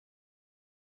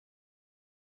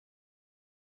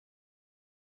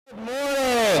Good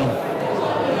morning.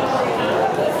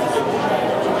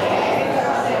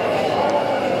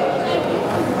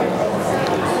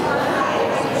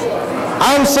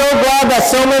 I'm so glad that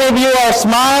so many of you are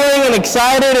smiling and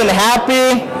excited and happy,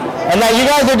 and that you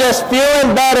guys are just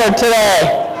feeling better today.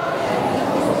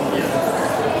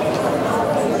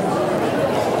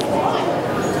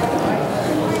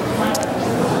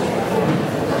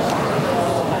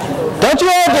 Don't you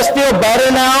all just feel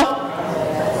better now?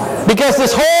 Because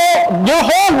your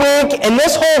whole week and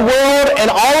this whole world and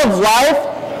all of life,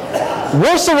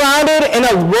 we're surrounded in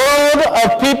a world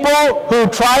of people who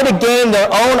try to gain their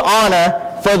own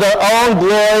honor for their own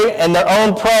glory and their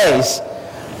own praise.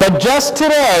 But just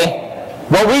today,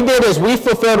 what we did is we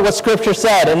fulfilled what Scripture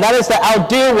said, and that is to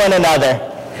outdo one another.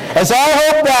 And so I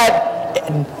hope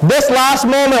that this last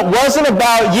moment wasn't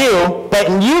about you, but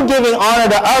in you giving honor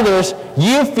to others,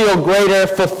 you feel greater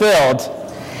fulfilled.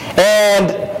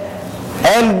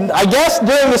 And I guess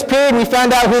during this period we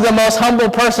found out who the most humble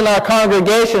person in our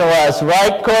congregation was,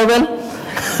 right, Corbin?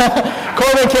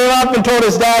 Corbin came up and told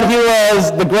his dad he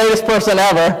was the greatest person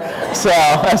ever, so,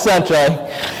 essentially.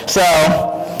 So,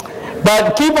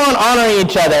 but keep on honoring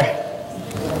each other.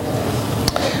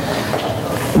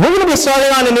 We're going to be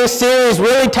starting on a new series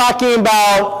really talking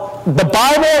about the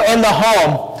Bible and the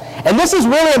home. And this is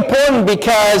really important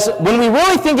because when we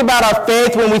really think about our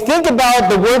faith, when we think about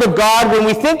the Word of God, when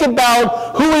we think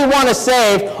about who we want to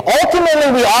save,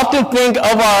 ultimately we often think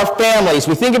of our families.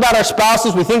 We think about our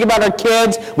spouses, we think about our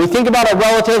kids, we think about our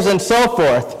relatives, and so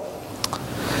forth.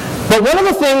 But one of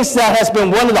the things that has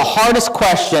been one of the hardest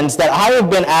questions that I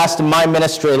have been asked in my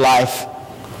ministry life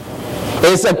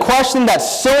is a question that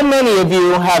so many of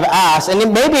you have asked, and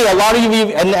maybe a lot of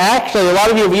you, and actually a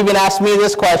lot of you have even asked me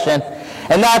this question,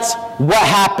 and that's, what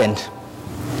happened?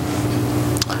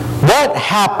 What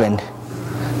happened?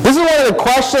 This is one of the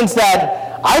questions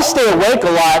that I stay awake a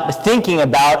lot thinking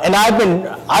about, and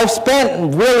I've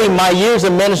spent really my years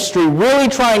of ministry really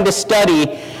trying to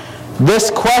study this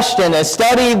question and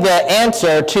study the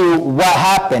answer to what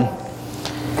happened.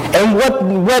 And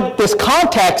what this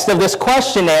context of this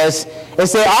question is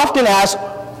they often ask,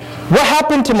 what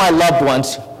happened to my loved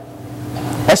ones,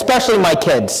 especially my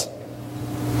kids?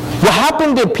 What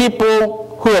happened to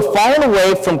people who have fallen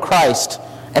away from Christ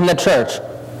and the church?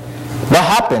 What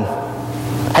happened?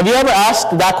 Have you ever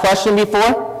asked that question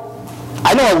before?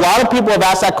 I know a lot of people have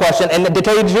asked that question, and to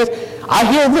tell you the truth,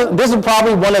 I hear this is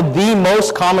probably one of the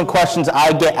most common questions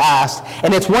I get asked,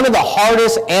 and it's one of the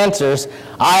hardest answers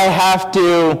I have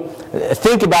to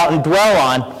think about and dwell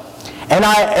on. And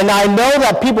I know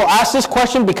that people ask this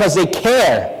question because they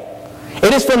care.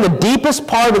 It is from the deepest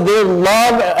part of their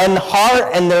love and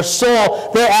heart and their soul.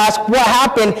 They ask, what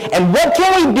happened and what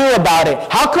can we do about it?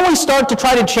 How can we start to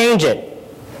try to change it?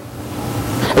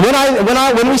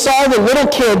 When we saw the little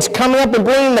kids coming up and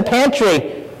bringing the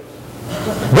pantry,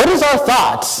 what is our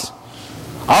thoughts?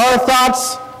 Our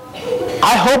thoughts,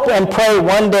 I hope and pray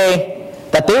one day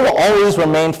that they will always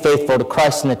remain faithful to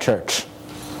Christ and the church.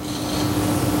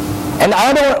 And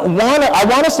I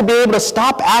want us to be able to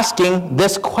stop asking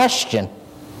this question.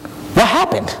 What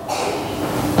happened?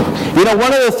 You know,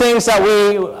 one of the things that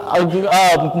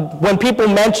when people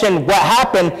mention what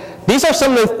happened, these are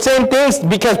some of the same things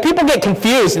because people get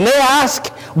confused and they ask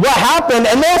what happened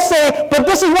and they'll say, but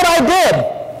this is what I did.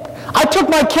 I took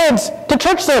my kids to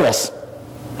church service.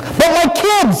 But my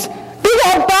kids, they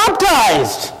got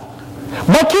baptized.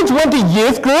 My kids went to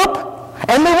youth group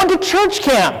and they went to church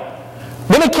camp.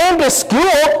 When it came to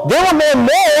school, they were more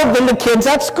moral than the kids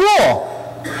at school.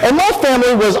 And my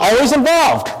family was always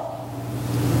involved.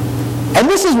 And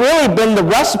this has really been the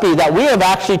recipe that we have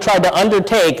actually tried to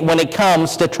undertake when it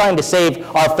comes to trying to save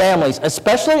our families,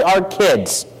 especially our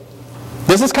kids.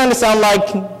 Does this kind of sound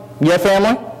like your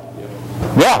family?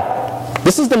 Yeah.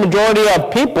 This is the majority of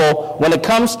people when it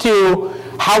comes to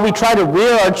how we try to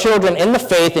rear our children in the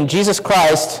faith in Jesus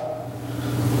Christ.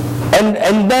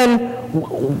 And then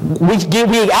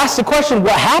we ask the question,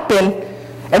 what happened?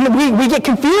 And we get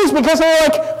confused because we're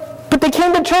like, but they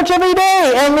came to church every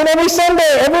day, and every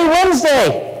Sunday, every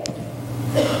Wednesday.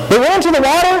 They went into the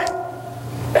water.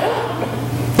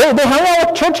 They hung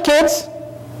out with church kids.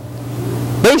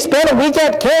 They spent a week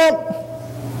at camp.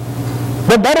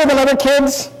 They're better than other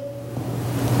kids.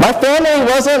 My family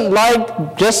wasn't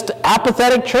like just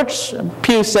apathetic church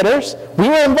pew sitters. We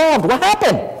were involved. What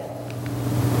happened?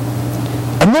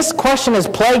 And this question has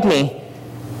plagued me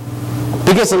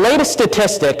because the latest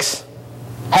statistics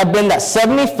have been that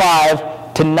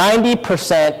 75 to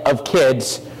 90% of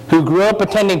kids who grew up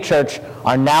attending church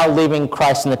are now leaving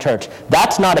Christ in the church.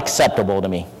 That's not acceptable to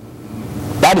me.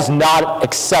 That is not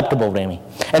acceptable to me.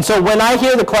 And so when I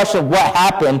hear the question of what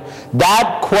happened,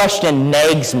 that question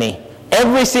nags me.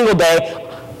 Every single day,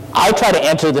 I try to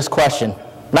answer this question.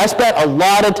 And I spent a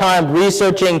lot of time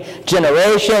researching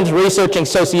generations, researching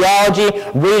sociology,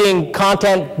 reading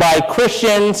content by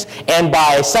Christians and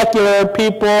by secular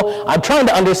people. I'm trying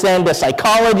to understand the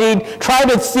psychology, try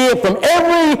to see it from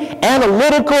every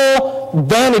analytical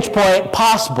vantage point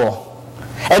possible.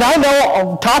 And I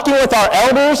know, talking with our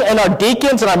elders and our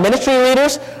deacons and our ministry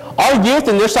leaders, our youth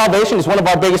and their salvation is one of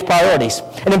our biggest priorities.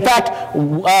 And in fact,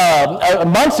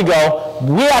 months ago,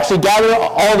 we actually gathered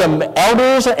all the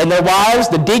elders and their wives,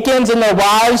 the deacons and their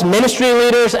wives, ministry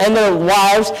leaders and their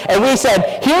wives, and we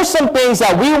said, here's some things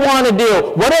that we want to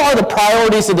do. What are the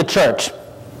priorities of the church?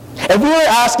 If we were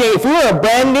asking, if we were a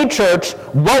brand new church,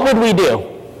 what would we do?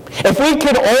 If we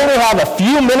could only have a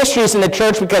few ministries in the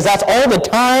church because that's all the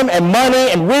time and money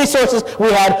and resources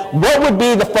we had, what would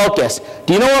be the focus?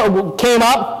 Do you know what came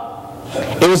up?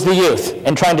 It was the youth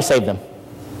and trying to save them.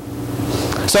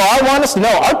 So I want us to know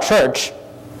our church,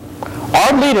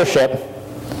 our leadership,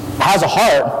 has a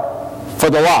heart for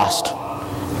the lost,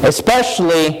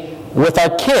 especially with our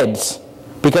kids,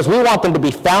 because we want them to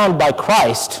be found by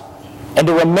Christ and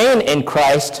to remain in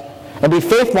Christ and be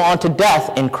faithful unto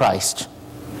death in Christ.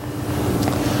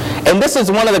 And this is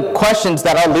one of the questions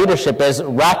that our leadership is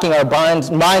racking our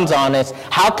minds on is,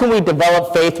 how can we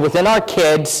develop faith within our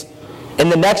kids in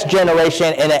the next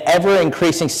generation in an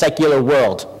ever-increasing secular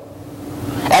world?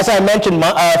 As I mentioned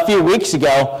a few weeks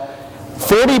ago,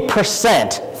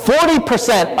 40%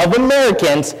 of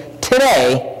Americans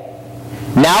today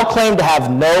now claim to have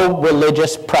no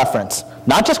religious preference.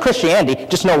 Not just Christianity,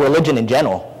 just no religion in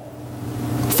general.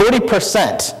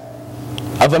 40%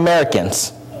 of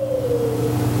Americans.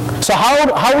 So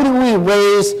how do we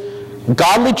raise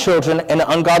godly children in an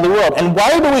ungodly world? And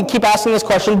why do we keep asking this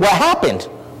question, what happened?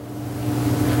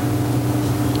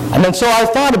 And then so I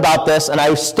thought about this and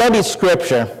I studied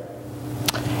Scripture.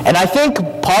 And I think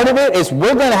part of it is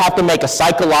we're going to have to make a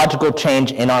psychological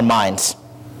change in our minds.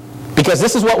 Because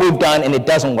this is what we've done and it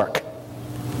doesn't work.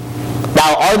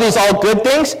 Now, are these all good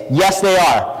things? Yes, they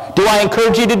are. Do I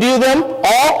encourage you to do them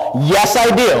all? Yes, I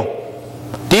do.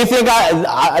 Do you think,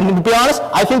 to be honest,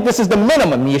 I think this is the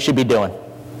minimum you should be doing.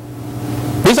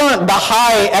 These aren't the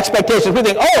high expectations. We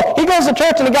think, oh, he goes to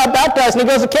church and he got baptized and he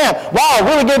goes to camp. Wow,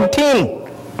 really good teen.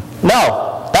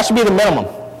 No, that should be the minimum.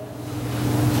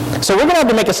 So we're going to have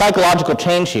to make a psychological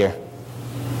change here.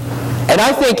 And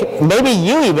I think maybe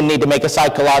you even need to make a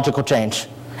psychological change.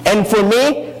 And for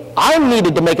me, I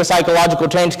needed to make a psychological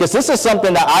change because this is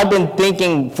something that I've been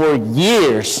thinking for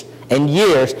years and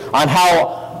years on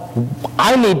how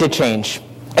I need to change.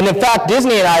 And in fact,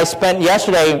 Disney and I spent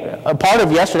a part of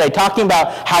yesterday, talking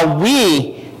about how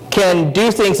we can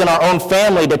do things in our own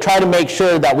family to try to make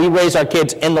sure that we raise our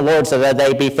kids in the Lord so that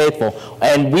they be faithful.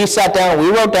 And we sat down,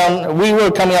 we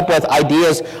were coming up with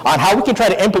ideas on how we can try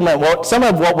to implement some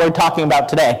of what we're talking about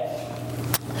today.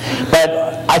 But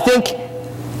I think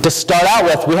to start out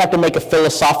with, we have to make a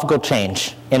philosophical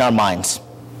change in our minds.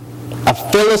 A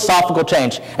philosophical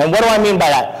change. And what do I mean by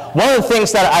that? One of the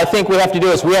things that I think we have to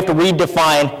do is we have to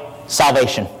redefine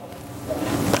salvation.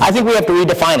 I think we have to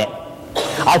redefine it.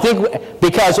 I think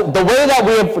because the way that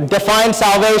we have defined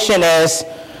salvation is,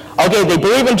 okay, they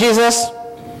believe in Jesus,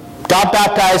 got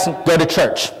baptized, go to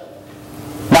church.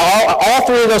 Now, all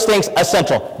three of those things are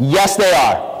essential. Yes, they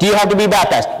are. Do you have to be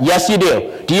baptized? Yes, you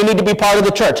do. Do you need to be part of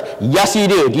the church? Yes, you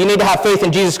do. Do you need to have faith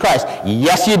in Jesus Christ?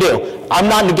 Yes, you do. I'm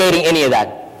not negating any of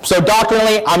that. So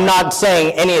doctrinally, I'm not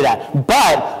saying any of that.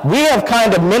 But we have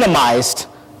kind of minimized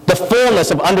the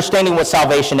fullness of understanding what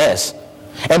salvation is.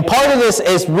 And part of this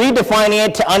is redefining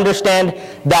it to understand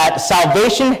that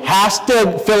salvation has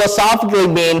to philosophically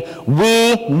mean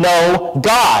we know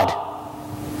God.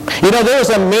 You know, there's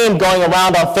a meme going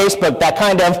around on Facebook that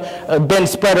kind of been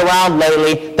spread around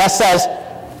lately that says,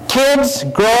 kids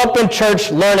grow up in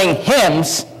church learning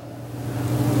hymns,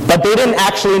 but they didn't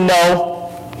actually know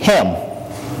Him.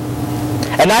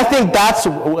 And I think that's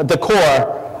the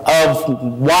core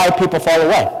of why people fall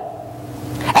away,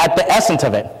 at the essence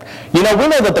of it. You know, we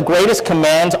know that the greatest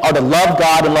commands are to love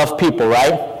God and love people,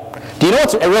 right? Do you know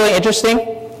what's really interesting?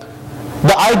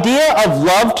 The idea of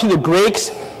love to the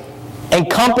Greeks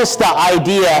encompassed the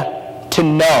idea to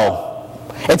know.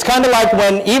 It's kind of like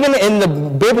when, even in the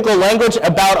biblical language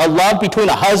about a love between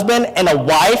a husband and a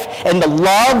wife, and the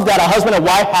love that a husband and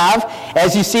wife have,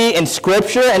 as you see in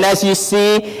Scripture and as you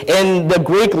see in the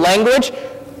Greek language,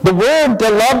 the word, the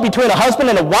love between a husband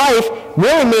and a wife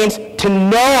really means to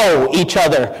know each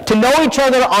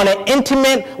other on an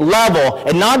intimate level,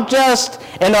 and not just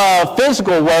in a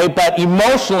physical way, but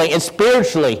emotionally and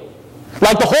spiritually.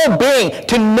 Like the whole being,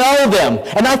 to know them.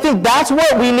 And I think that's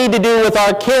what we need to do with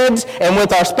our kids and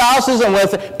with our spouses and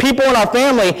with people in our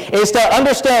family, is to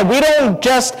understand we don't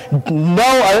just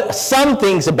know some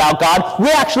things about God. We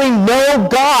actually know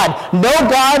God. Know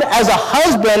God as a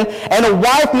husband and a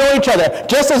wife know each other.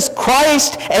 Just as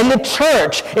Christ and the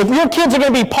church. If your kids are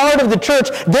going to be part of the church,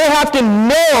 they have to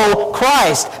know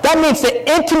Christ. That means to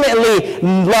intimately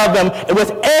love them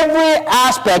with every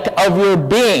aspect of your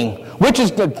being, which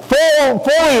is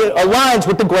fully aligns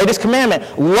with the greatest commandment.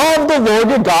 Love the Lord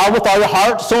your God with all your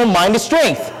heart, soul, mind, and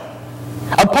strength.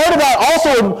 A part of that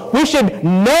also, we should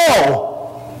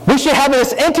know. We should have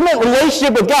this intimate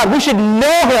relationship with God. We should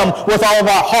know Him with all of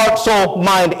our heart, soul,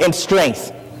 mind, and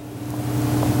strength.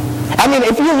 I mean,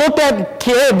 if you looked at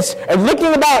kids and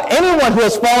looking about anyone who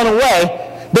has fallen away,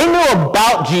 they knew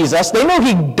about Jesus. They knew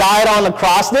He died on the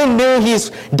cross. They knew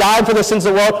He's died for the sins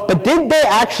of the world. But did they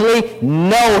actually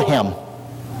know Him?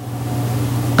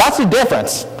 That's the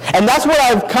difference. And that's what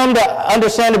I've come to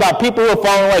understand about people who have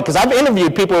fallen away. Because I've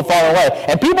interviewed people who have fallen away.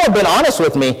 And people have been honest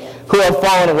with me who have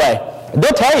fallen away.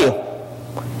 They'll tell you.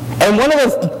 And one of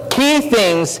the key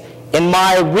things in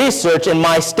my research, in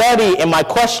my study, in my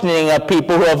questioning of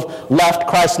people who have left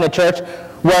Christ in the church,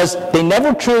 was they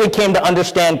never truly came to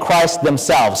understand Christ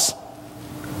themselves.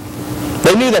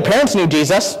 They knew their parents knew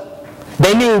Jesus.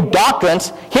 They knew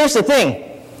doctrines. Here's the thing.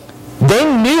 They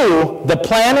knew the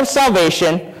plan of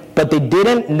salvation, but they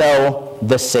didn't know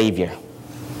the Savior.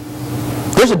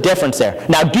 There's a difference there.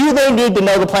 Now, do they need to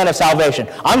know the plan of salvation?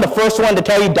 I'm the first one to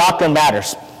tell you doctrine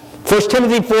matters. 1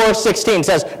 Timothy 4:16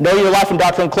 says, know your life and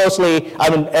doctrine closely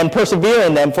and persevere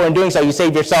in them, for in doing so you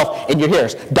save yourself and your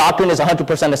hearers. Doctrine is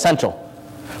 100% essential.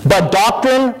 But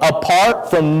doctrine apart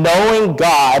from knowing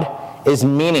God is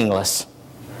meaningless.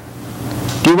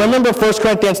 Do you remember 1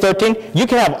 Corinthians 13? You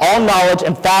can have all knowledge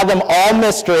and fathom all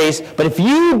mysteries, but if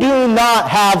you do not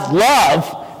have love,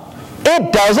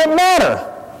 it doesn't matter.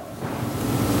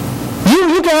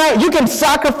 You can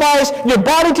sacrifice your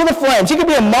body to the flames. You can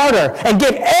be a martyr and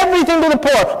give everything to the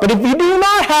poor. But if you do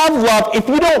not have love, if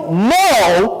you don't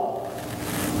know,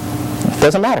 it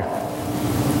doesn't matter.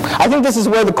 I think this is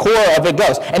where the core of it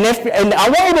goes. And I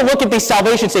want you to look at these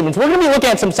salvation statements. We're going to be looking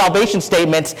at some salvation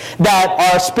statements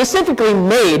that are specifically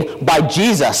made by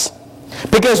Jesus.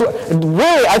 Because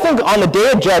really, I think on the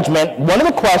day of judgment, one of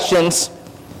the questions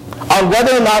on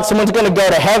whether or not someone's going to go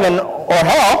to heaven or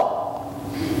hell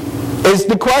is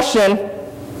the question,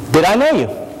 did I know you?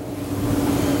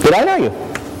 Did I know you?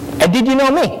 And did you know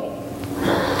me?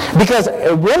 Because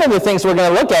one of the things we're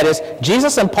going to look at is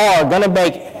Jesus and Paul are going to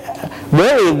make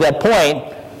really the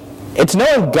point, it's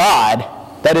knowing God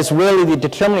that is really the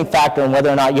determining factor in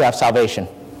whether or not you have salvation.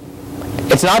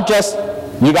 It's not just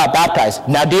you got baptized.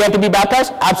 Now, do you have to be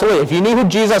baptized? Absolutely. If you knew who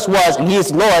Jesus was and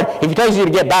He's Lord, if He tells you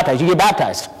to get baptized, you get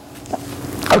baptized.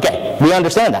 Okay, we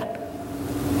understand that.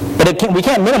 But we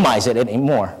can't minimize it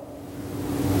anymore.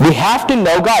 We have to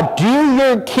know God. Do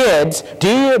your kids,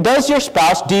 does your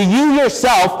spouse, do you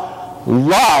yourself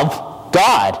love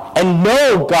God and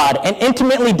know God and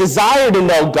intimately desire to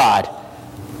know God?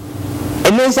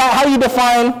 And is that how you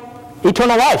define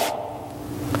eternal life?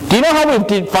 Do you know how we've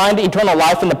defined eternal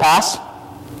life in the past?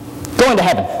 Going to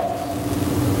heaven.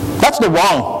 That's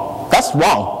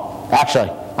wrong,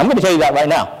 actually. I'm going to tell you that right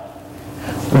now.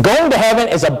 Going to heaven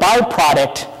is a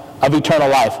byproduct of eternal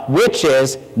life, which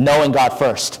is knowing God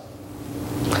first.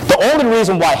 The only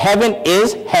reason why heaven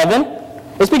is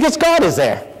because God is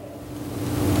there.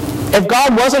 If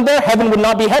God wasn't there, heaven would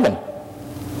not be heaven.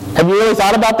 Have you really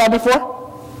thought about that before?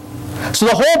 So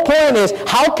the whole point is,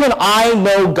 how can I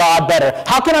know God better?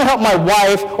 How can I help my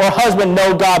wife or husband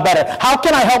know God better? How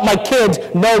can I help my kids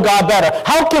know God better?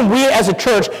 How can we as a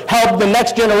church help the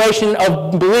next generation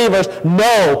of believers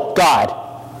know God?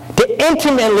 To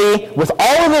intimately, with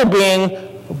all of their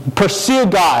being, pursue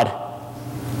God.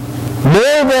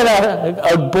 More than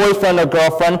a boyfriend or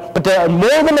girlfriend, but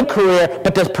more than a career,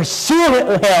 but to pursue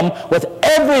Him with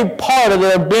every part of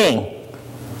their being.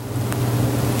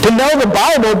 To know the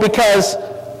Bible because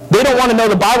they don't want to know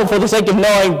the Bible for the sake of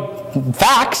knowing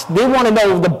facts. They want to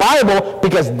know the Bible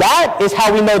because that is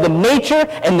how we know the nature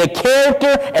and the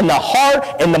character and the heart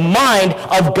and the mind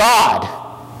of God.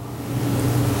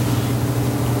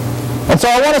 And so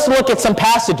I want us to look at some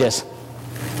passages.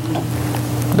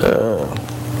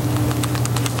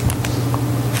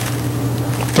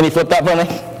 Can you flip that for me?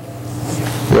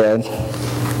 Good.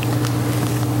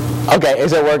 Okay,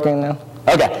 is it working now?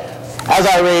 Okay. As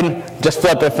I read, just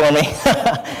flip it for me.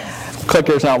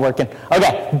 Clicker's not working.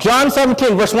 Okay, John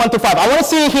 17, verse 1 through 5. I want to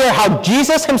see here how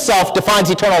Jesus Himself defines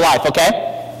eternal life,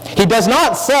 okay? He does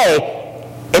not say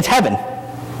it's heaven.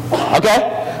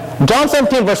 Okay? John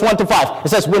 17, verse 1 through 5. It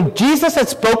says, when Jesus had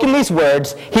spoken these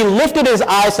words, he lifted his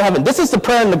eyes to heaven. This is the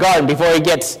prayer in the garden before he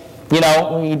gets, he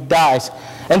dies.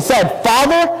 And said,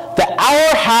 Father, the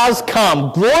hour has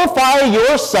come. Glorify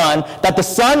your Son, that the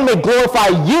Son may glorify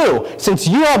you, since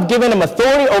you have given him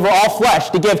authority over all flesh,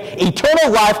 to give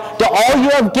eternal life to all you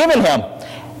have given him.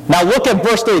 Now look at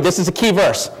verse 3. This is a key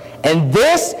verse. And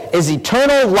this is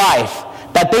eternal life,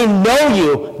 that they know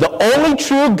you, the only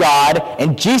true God,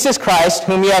 and Jesus Christ,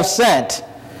 whom you have sent.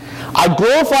 I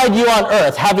glorified you on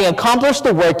earth, having accomplished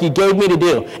the work you gave me to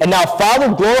do. And now,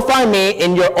 Father, glorify me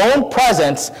in your own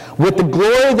presence with the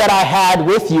glory that I had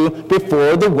with you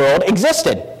before the world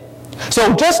existed.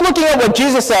 So just looking at what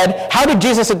Jesus said, how did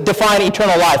Jesus define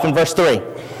eternal life in verse 3?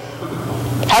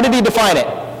 How did he define it?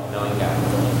 Knowing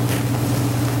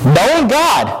God. Knowing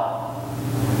God.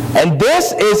 And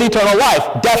this is eternal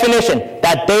life. Definition,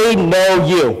 that they know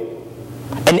you.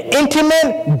 An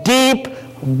intimate, deep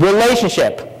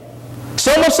relationship.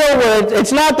 So much so where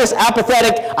it's not this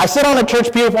apathetic, I sit on a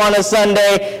church pew on a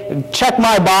Sunday, check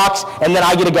my box, and then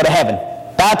I get to go to heaven.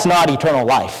 That's not eternal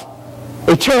life.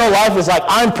 Eternal life is like,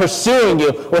 I'm pursuing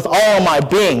you with all my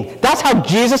being. That's how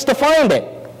Jesus defined it.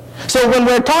 So when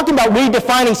we're talking about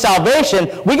redefining salvation,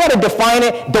 we got to define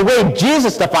it the way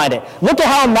Jesus defined it. Look at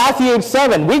how in Matthew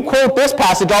 7, we quote this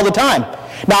passage all the time.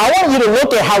 Now I want you to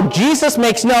look at how Jesus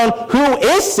makes known who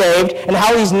is saved and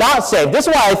how he's not saved. This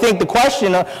is why I think the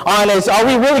question on is, are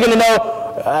we really going to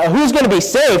know who's going to be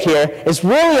saved here, is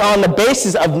really on the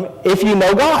basis of if you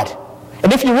know God.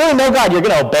 And if you really know God, you're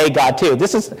going to obey God too.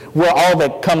 This is where all of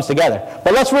it comes together.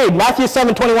 But let's read Matthew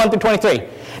 7, 21 through 23.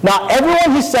 Now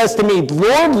everyone who says to me,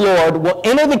 Lord, Lord, will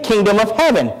enter the kingdom of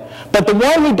heaven. But the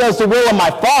one who does the will of my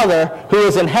Father who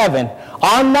is in heaven.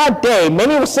 On that day,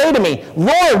 many will say to me,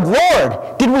 Lord,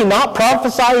 Lord, did we not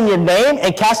prophesy in your name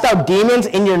and cast out demons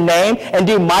in your name and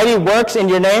do mighty works in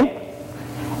your name?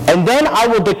 And then I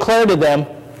will declare to them,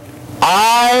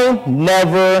 I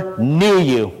never knew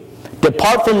you.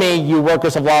 Depart from me, you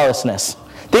workers of lawlessness.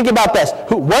 Think about this.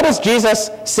 What does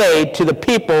Jesus say to the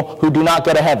people who do not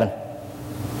go to heaven?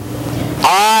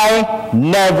 I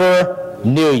never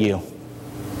knew you.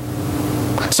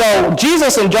 So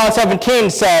Jesus in John 17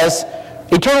 says,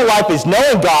 eternal life is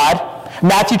knowing God.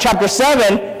 Matthew chapter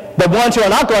 7, the ones who are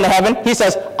not going to heaven, he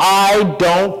says, I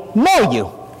don't know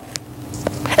you.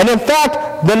 And in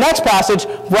fact, the next passage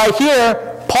right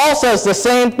here, Paul says the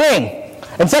same thing.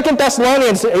 In 2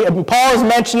 Thessalonians, Paul is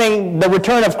mentioning the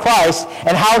return of Christ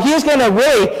and how he's going to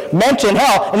really mention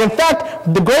hell. And in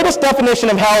fact, the greatest definition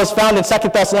of hell is found in 2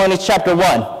 Thessalonians chapter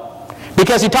 1.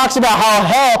 Because he talks about how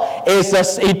hell is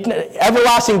this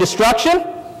everlasting destruction,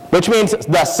 which means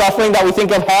the suffering that we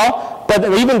think of hell, but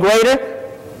even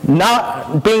greater,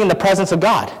 not being in the presence of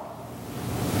God.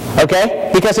 Okay?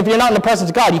 Because if you're not in the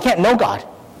presence of God, you can't know God.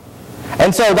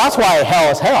 And so that's why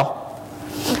hell is hell.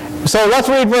 So let's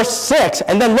read verse 6,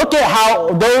 and then look at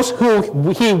how those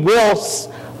who he will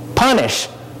punish.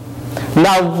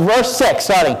 Now, verse 6,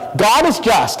 starting. God is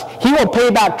just. He will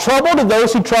pay back trouble to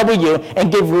those who trouble you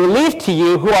and give relief to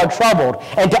you who are troubled,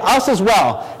 and to us as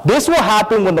well. This will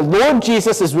happen when the Lord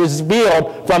Jesus is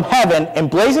revealed from heaven in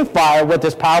blazing fire with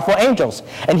his powerful angels.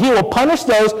 And he will punish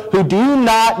those who do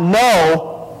not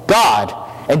know God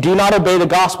and do not obey the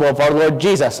gospel of our Lord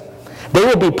Jesus. They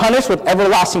will be punished with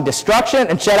everlasting destruction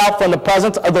and shut out from the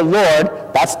presence of the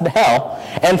Lord, that's the hell,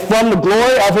 and from the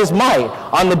glory of his might,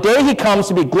 on the day he comes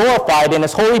to be glorified in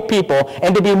his holy people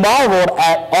and to be marveled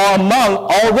at among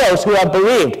all those who have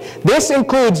believed. This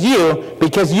includes you,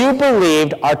 because you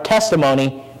believed our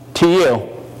testimony to you.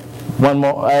 One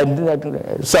more.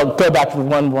 So go back to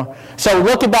one more. So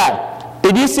look at that.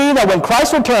 Did you see that when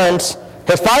Christ returns,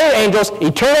 his fire angels,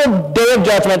 eternal day of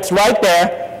judgment's right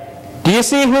there. Do you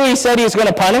see who he said he's going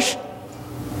to punish?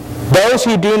 Those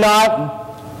who do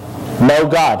not know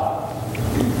God.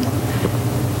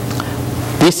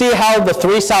 Do you see how the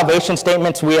three salvation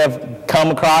statements we have come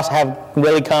across have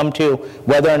really come to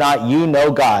whether or not you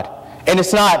know God? And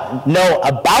it's not know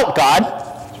about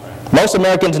God. Most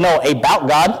Americans know about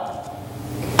God.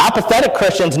 Apathetic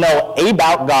Christians know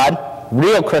about God.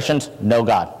 Real Christians know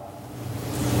God.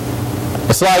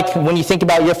 It's like when you think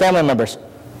about your family members.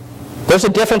 There's a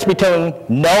difference between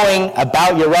knowing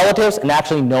about your relatives and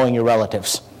actually knowing your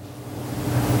relatives.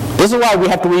 This is why we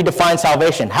have to redefine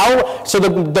salvation. So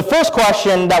the first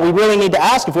question that we really need to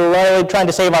ask if we're really trying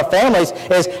to save our families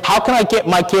is, how can I get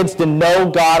my kids to know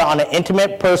God on an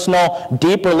intimate, personal,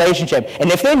 deep relationship?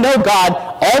 And if they know God,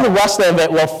 all the rest of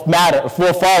it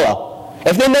will follow.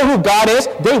 If they know who God is,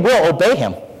 they will obey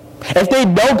him. If they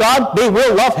know God, they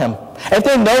will love him. If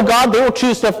they know God, they will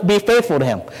choose to be faithful to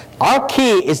him. Our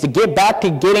key is to get back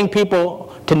to getting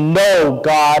people to know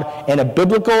God in a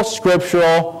biblical,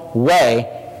 scriptural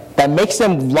way that makes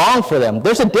them long for them.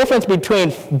 There's a difference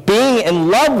between being in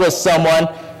love with someone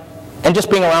and just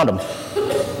being around them.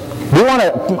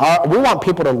 We want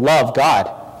people to love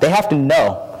God. They have to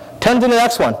know. Turn to the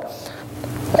next one.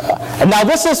 And now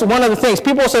this is one of the things.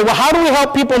 People say, well, how do we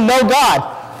help people know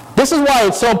God? This is why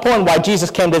it's so important why Jesus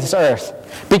came to this earth.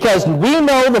 Because we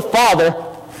know the Father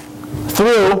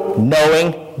through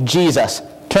knowing Jesus.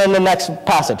 Turn to the next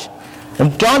passage.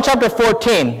 In John chapter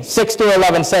 14, 6 through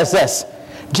 11 says this.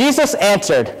 Jesus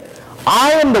answered,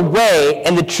 I am the way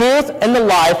and the truth and the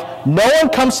life. No one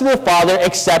comes to the Father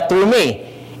except through me.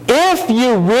 If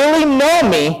you really know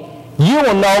me, you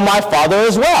will know my Father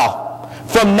as well.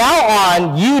 From now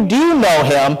on, you do know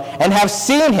him and have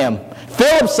seen him.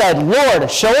 Philip said, Lord,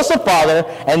 show us the Father,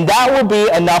 and that will be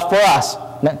enough for us.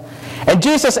 And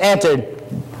Jesus answered,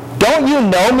 don't you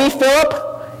know me, Philip?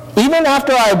 Even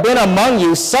after I have been among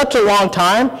you such a long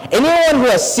time, anyone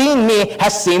who has seen me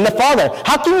has seen the Father.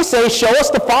 How can you say, show us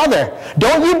the Father?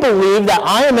 Don't you believe that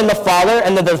I am in the Father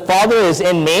and that the Father is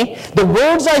in me? The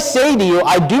words I say to you,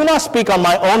 I do not speak on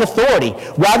my own authority.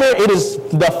 Rather, it is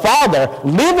the Father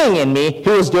living in me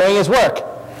who is doing his work.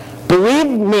 Believe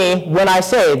me when I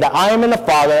say that I am in the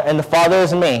Father and the Father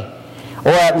is in me.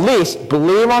 Or at least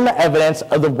believe on the evidence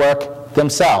of the work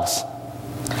themselves.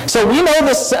 So we know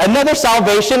this, another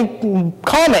salvation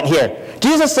comment here.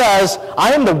 Jesus says,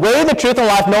 I am the way, the truth, and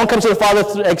life. No one comes to the Father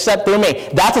except through me.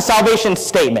 That's a salvation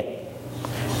statement.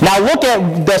 Now look at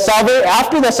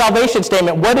after the salvation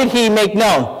statement, what did he make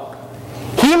known?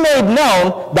 He made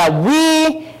known that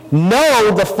we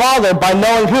know the Father by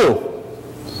knowing who?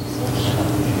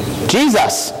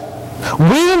 Jesus.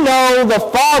 We know the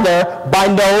Father by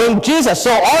knowing Jesus.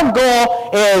 So our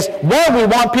goal is, one, we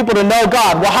want people to know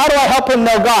God. Well, how do I help them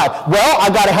know God? Well, I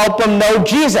got to help them know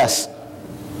Jesus.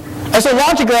 And so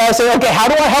logically, I say, okay, how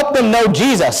do I help them know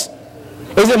Jesus?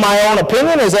 Is it my own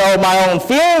opinion? Is it my own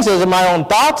feelings? Is it my own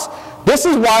thoughts? This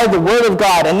is why the Word of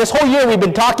God, and this whole year we've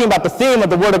been talking about the theme of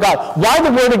the Word of God. Why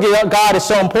the Word of God is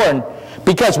so important.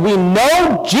 Because we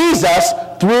know Jesus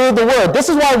through the Word. This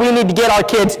is why we need to get our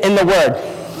kids in the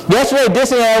Word. Yesterday,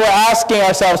 Disney and I were asking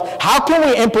ourselves, how can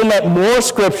we implement more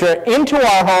Scripture into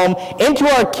our home, into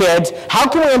our kids? How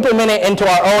can we implement it into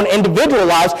our own individual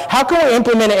lives? How can we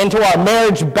implement it into our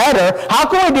marriage better? How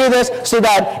can we do this so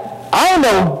that I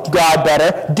know God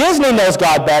better, Disney knows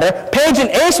God better, Paige and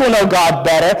Ace will know God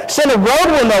better, Center Road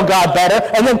will know God better,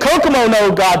 and then Kokomo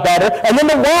know God better, and then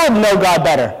the world know God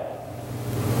better?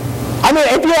 I mean,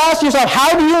 if you ask yourself,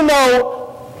 how do you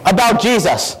know about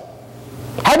Jesus?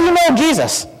 How do you know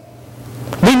Jesus?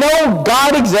 We know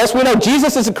God exists. We know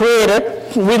Jesus is the creator.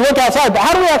 We look outside. But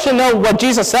how do we actually know what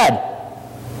Jesus said?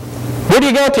 Where do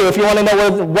you go to if you want to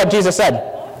know what Jesus said?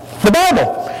 The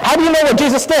Bible. How do you know what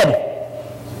Jesus did?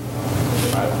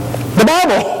 The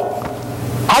Bible.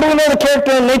 How do we know the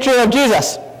character and nature of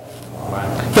Jesus?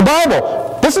 The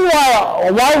Bible. This is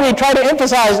why we try to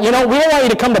emphasize, we don't want you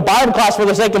to come to Bible class for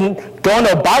the sake of going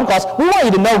to a Bible class. We want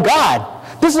you to know God.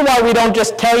 This is why we don't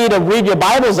just tell you to read your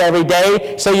Bibles every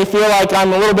day so you feel like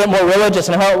I'm a little bit more religious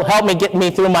and help me get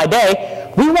me through my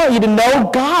day. We want you to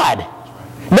know God.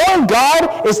 Knowing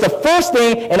God is the first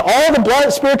thing, and all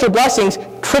the spiritual blessings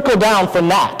trickle down from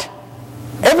that.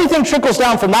 Everything trickles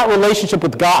down from that relationship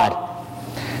with God.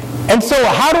 And so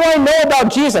how do I know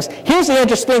about Jesus? Here's the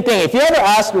interesting thing. If you ever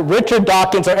ask Richard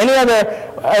Dawkins or any other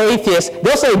atheist,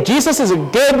 they'll say Jesus is a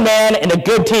good man and a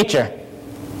good teacher.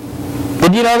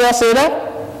 Did you know they'll say that?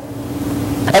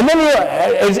 And then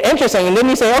it's interesting. And then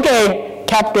you say, okay,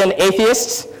 Captain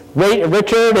Atheists,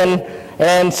 Richard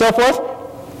and so forth,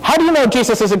 how do you know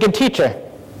Jesus is a good teacher?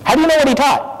 How do you know what he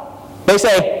taught? They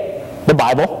say, the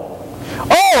Bible.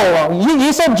 Oh,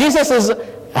 you said Jesus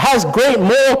has great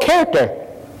moral character.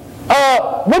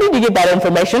 Where did you get that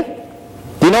information?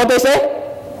 Do you know what they say?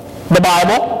 The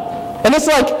Bible. And it's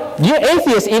like, you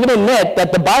atheists even admit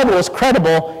that the Bible is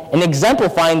credible in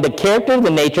exemplifying the character, the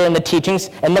nature, and the teachings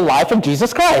and the life of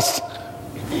Jesus Christ.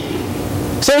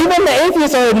 So even the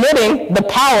atheists are admitting the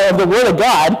power of the Word of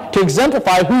God to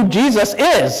exemplify who Jesus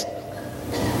is.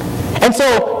 And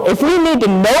so if we need to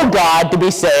know God to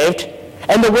be saved,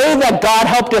 and the way that God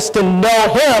helped us to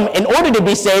know Him in order to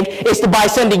be saved is by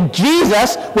sending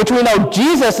Jesus, which we know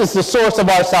Jesus is the source of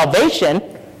our salvation,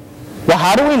 well,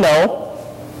 how do we know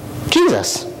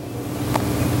Jesus?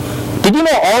 Did you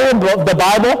know all of the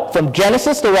Bible, from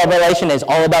Genesis to Revelation, is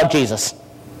all about Jesus?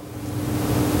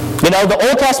 The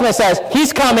Old Testament says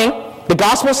He's coming, the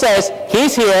Gospel says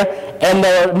He's here, and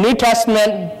the New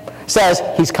Testament says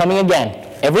He's coming again.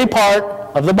 every part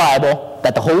of the Bible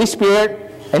that the Holy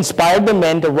Spirit inspired the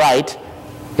men to write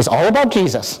is all about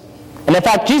Jesus. And in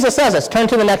fact, Jesus says this. Turn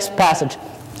to the next passage.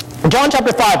 John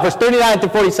chapter 5, verse 39 through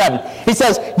 47. He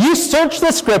says, "You search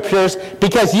the Scriptures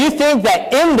because you think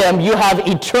that in them you have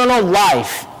eternal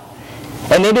life.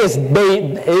 And it is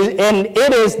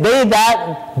they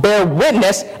that bear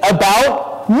witness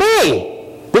about me."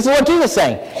 This is what Jesus is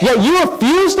saying. "Yet you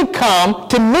refuse to come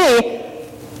to me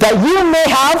that you may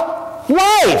have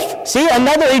life." See,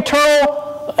 another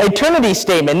eternity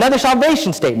statement, another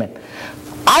salvation statement.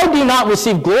 "I do not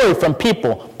receive glory from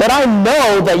people, but I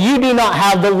know that you do not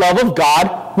have the love of God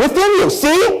within you."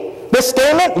 See the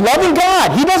statement? Loving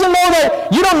God. He doesn't know that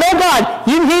you don't know God.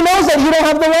 He knows that you don't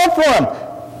have the love for him.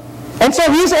 And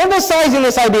so he's emphasizing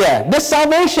this idea, this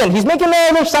salvation. He's making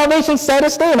another salvation set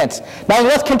of statements. Now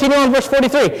let's continue on verse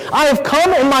 43. "I have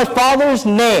come in my Father's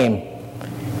name,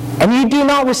 and you do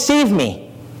not receive me.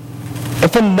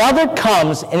 If another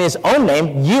comes in his own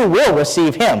name, you will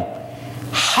receive him.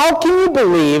 How can you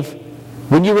believe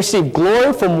when you receive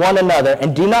glory from one another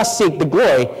and do not seek the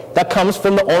glory that comes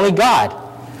from the only God?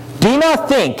 Do not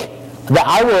think that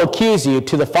I will accuse you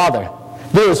to the Father.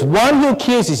 There is one who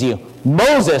accuses you,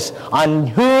 Moses, on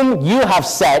whom you have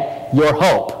set your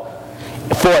hope.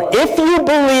 For if you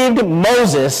believed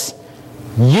Moses,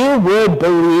 you would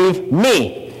believe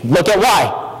me." Look at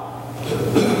why.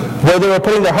 Where they were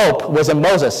putting their hope was in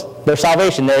Moses, their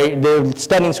salvation. They're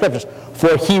studying Scriptures.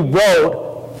 "For he wrote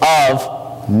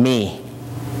of me.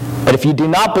 But if you do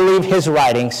not believe his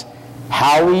writings,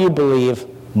 how will you believe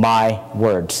my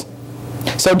words?"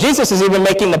 So Jesus is even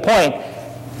making the point,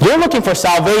 you're looking for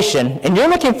salvation, and you're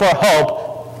looking for hope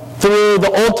through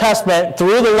the Old Testament,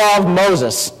 through the law of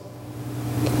Moses.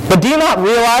 But do you not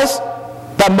realize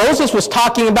that Moses was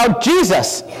talking about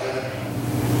Jesus?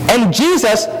 And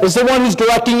Jesus is the one who's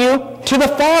directing you to the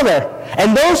Father.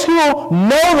 And those who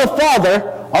know the Father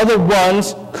are the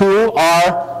ones who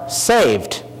are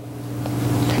saved.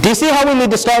 Do you see how we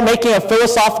need to start making a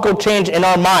philosophical change in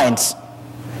our minds?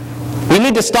 We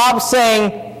need to stop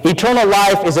saying eternal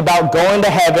life is about going to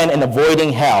heaven and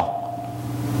avoiding hell.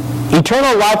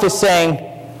 Eternal life is saying,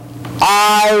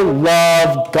 I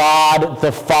love God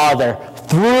the Father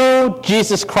through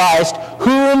Jesus Christ,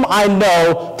 whom I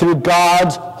know through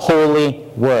God's holy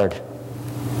word.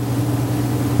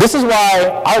 This is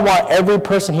why I want every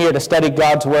person here to study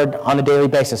God's word on a daily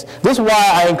basis. This is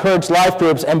why I encourage life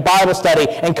groups and Bible study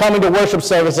and coming to worship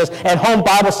services and home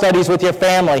Bible studies with your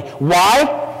family. Why?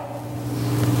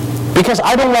 Because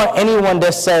I don't want anyone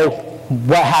to say,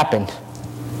 what happened?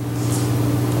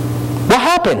 What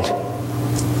happened?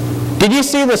 Did you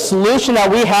see the solution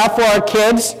that we have for our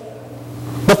kids?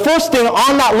 The first thing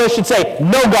on that list should say,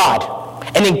 know God,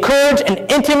 and encourage an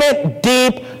intimate,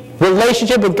 deep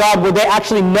relationship with God where they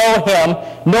actually know Him,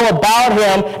 know about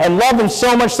Him, and love Him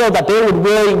so much so that they would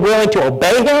really willing to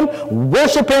obey Him,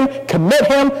 worship Him, commit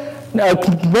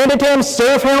to Him,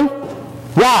 serve Him.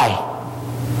 Why?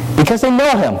 Because they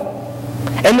know Him.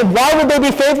 And then why would they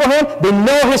be faithful to Him? They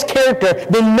know His character.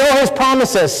 They know His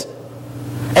promises.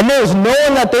 And there is no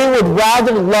one that they would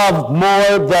rather love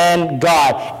more than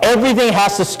God. Everything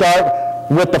has to start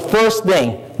with the first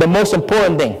thing, the most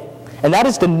important thing. And that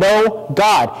is to know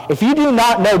God. If you do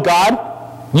not know God,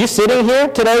 you sitting here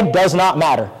today does not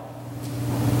matter.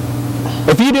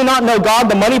 If you do not know God,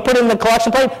 the money put in the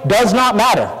collection plate does not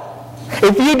matter.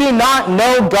 If you do not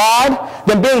know God,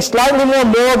 then being slightly more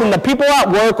moral than the people at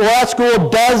work or at school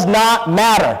does not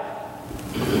matter.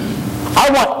 I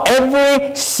want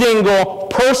every single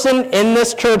person in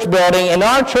this church building, in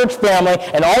our church family,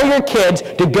 and all your kids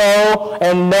to go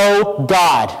and know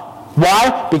God.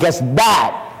 Why? Because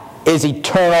that is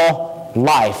eternal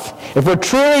life. If we're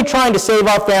truly trying to save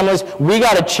our families, we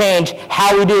got to change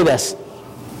how we do this.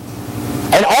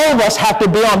 And all of us have to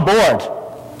be on board.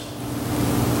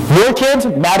 Your kids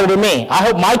matter to me. I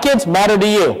hope my kids matter to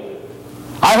you.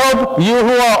 I hope you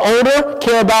who are older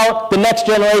care about the next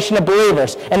generation of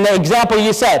believers. And the example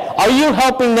you said, are you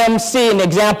helping them see an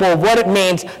example of what it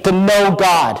means to know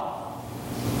God?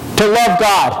 To love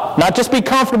God. Not just be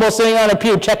comfortable sitting on a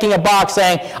pew checking a box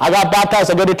saying, I got baptized,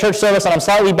 I go to church service, and I'm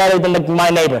slightly better than my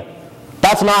neighbor.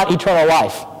 That's not eternal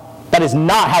life. That is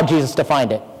not how Jesus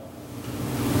defined it.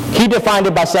 He defined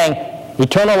it by saying,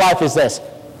 eternal life is this,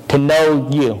 to know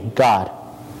you, God.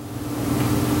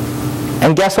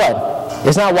 And guess what?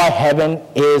 Isn't that why heaven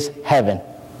is heaven?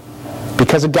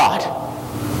 Because of God.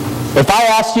 If I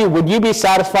asked you, would you be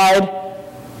satisfied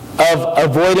of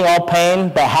avoiding all pain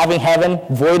but having heaven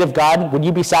void of God? Would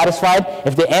you be satisfied?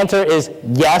 If the answer is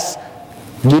yes,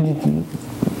 you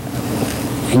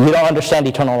don't understand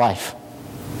eternal life.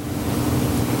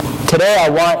 Today today I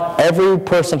want every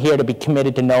person here to be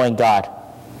committed to knowing God.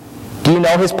 Do you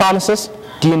know his promises?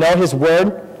 Do you know his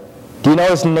word? Do you know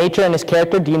his nature and his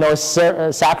character? Do you know his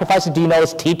sacrifices? Do you know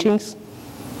his teachings?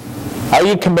 Are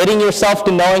you committing yourself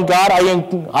to knowing God?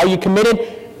 Are you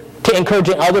committed to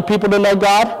encouraging other people to know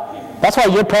God? That's why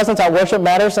your presence at worship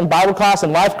matters, in Bible class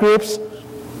and life groups,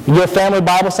 your family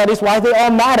Bible studies, why they all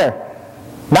matter.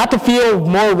 Not to feel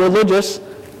more religious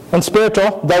and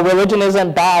spiritual, though religion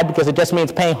isn't bad because it just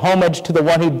means paying homage to the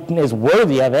one who is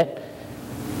worthy of it.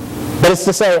 But it's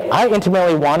to say, I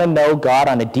intimately want to know God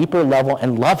on a deeper level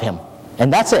and love him.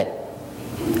 And that's it.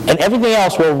 And everything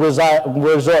else will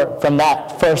resort from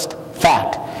that first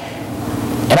fact.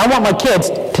 And I want my kids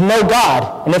to know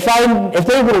God. And if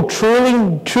they will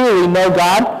truly know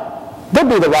God, they'll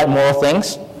do the right moral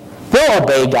things. They'll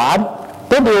obey God.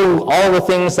 They'll do all the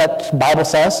things that the Bible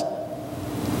says.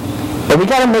 But we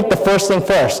got to make the first thing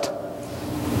first.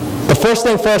 The first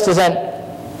thing first isn't,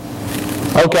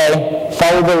 okay,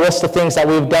 follow the list of things that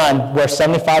we've done where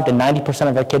 75 to 90%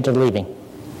 of our kids are leaving.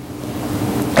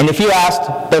 And if you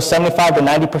asked those 75 to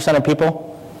 90% of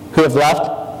people who have left,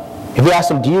 if you ask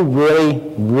them, do you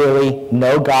really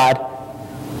know God?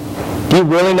 Do you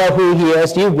really know who he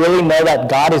is? Do you really know that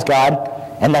God is God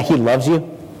and that he loves you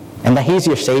and that he's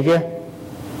your Savior?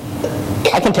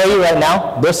 I can tell you right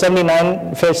now, those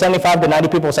 75 to 90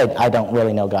 people say, I don't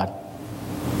really know God.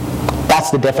 That's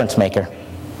the difference maker.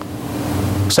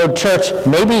 So church,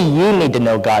 maybe you need to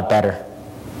know God better.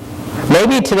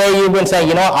 Maybe today you've been saying,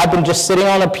 you know what, I've been just sitting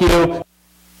on a pew.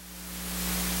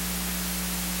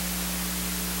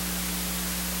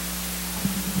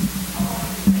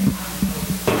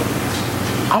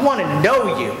 I want to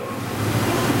know you.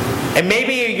 And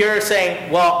maybe you're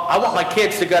saying, well, I want my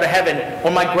kids to go to heaven,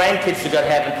 or my grandkids to go to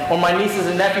heaven, or my nieces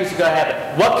and nephews to go to heaven.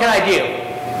 What can I do?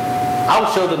 I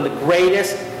will show them the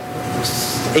greatest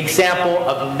example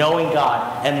of knowing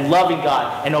God and loving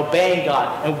God and obeying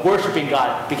God and worshiping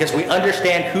God, because we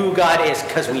understand who God is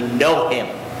because we know him.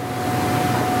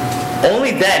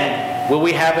 Only then will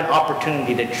we have an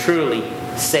opportunity to truly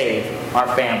save our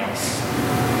families.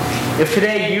 If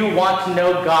today you want to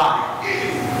know God,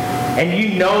 and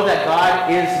you know that God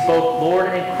is both Lord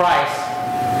and Christ,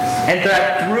 and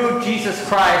that through Jesus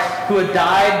Christ, who had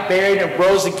died, buried, and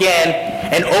rose again,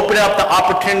 and opened up the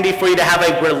opportunity for you to have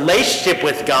a relationship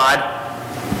with God,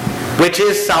 which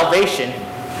is salvation,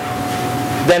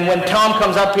 then when Tom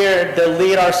comes up here to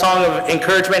lead our song of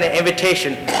encouragement and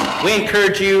invitation, we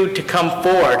encourage you to come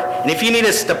forward. And if you need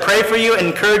us to pray for you and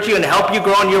encourage you and help you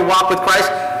grow in your walk with Christ,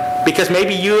 because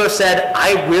maybe you have said,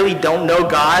 I really don't know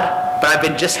God, but I've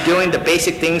been just doing the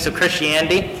basic things of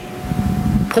Christianity,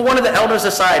 pull one of the elders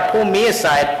aside, pull me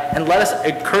aside, and let us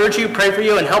encourage you, pray for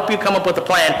you, and help you come up with a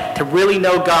plan to really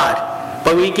know God.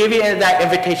 But we give you that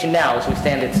invitation now as we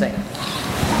stand and sing.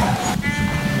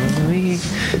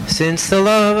 Since the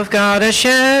love of God has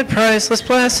shed priceless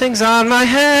blessings on my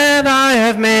head, I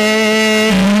have made.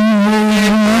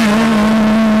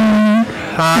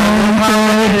 I will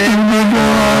hide in the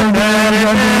door that is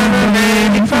never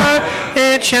made fire.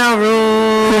 It shall rule.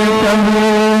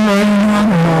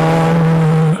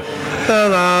 The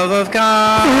love of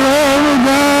God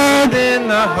in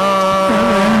the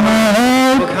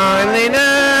heart. Oh,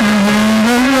 kindliness,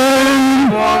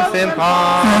 warmth and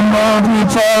power.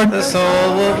 The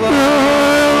soul will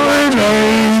blow and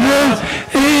Jesus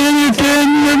in your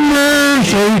tender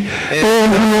mercy. If the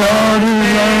Lord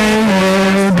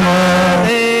is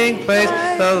dwelling place,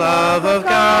 the love of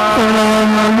God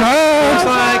looks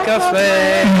like a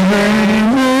flame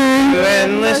to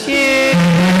endless years.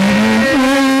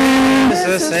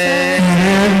 The same.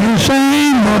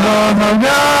 The love of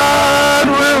God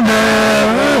will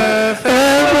never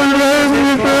fail.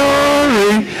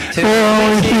 Glory till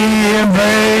we see him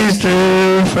face to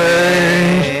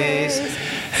face.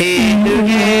 He who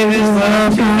gave his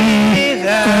love to me,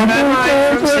 that I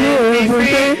might from sin be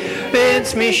free,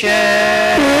 bids me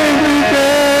share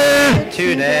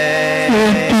today.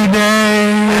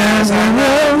 As I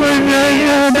love when I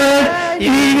am dead,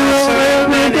 you will serve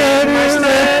me in my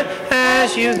stead.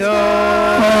 As you go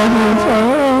on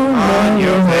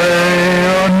your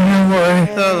way,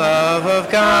 the love of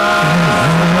God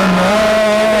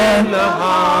in the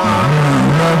heart,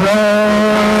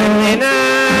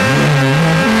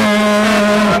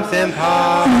 kindliness, and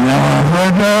power. Love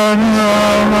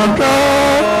of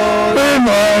God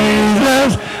reminds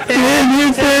us in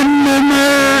his tender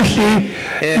mercy.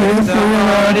 If the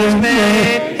Lord is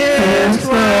made his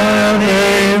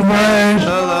dwelling place, the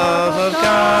love of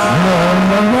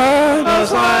God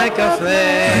glows like a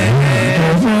flame.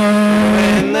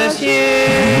 endless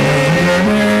years,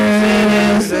 it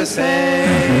is the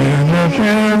same.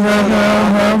 The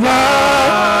love of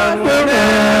God will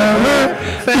never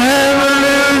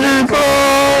lose its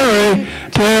glory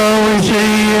till we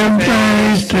see Him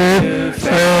face to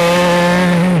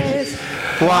face.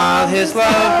 While His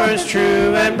love burns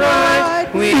true and bright,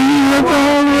 we look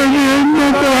over in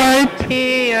the light.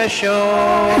 He has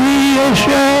shown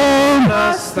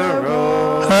us the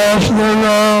road.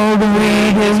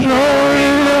 We desire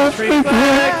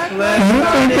reflect.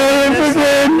 Let's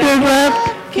neglect.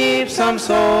 Keep some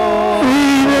soul.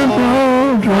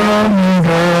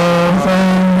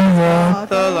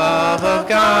 The love of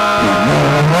God.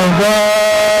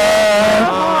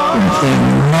 In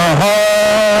my heart.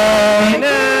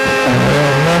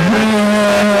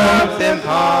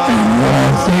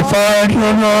 Fight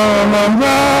the love of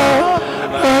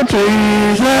God,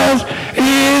 Jesus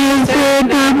is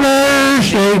tender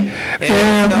mercy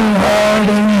in the heart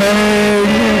and made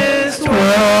His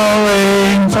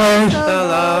dwelling place. The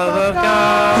love of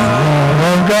God,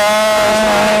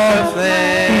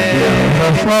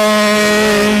 the flame,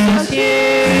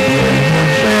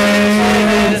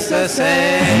 is the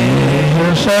same.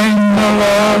 Jesus sang the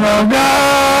love of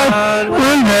God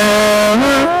will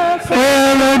never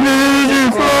ever lose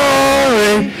its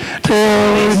glory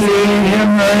till we see Him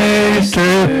face to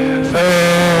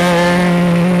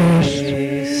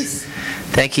face.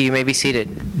 Thank you. You may be seated.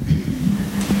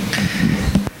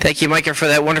 Thank you, Micah, for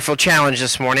that wonderful challenge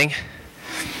this morning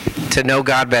to know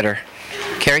God better.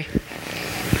 Carrie?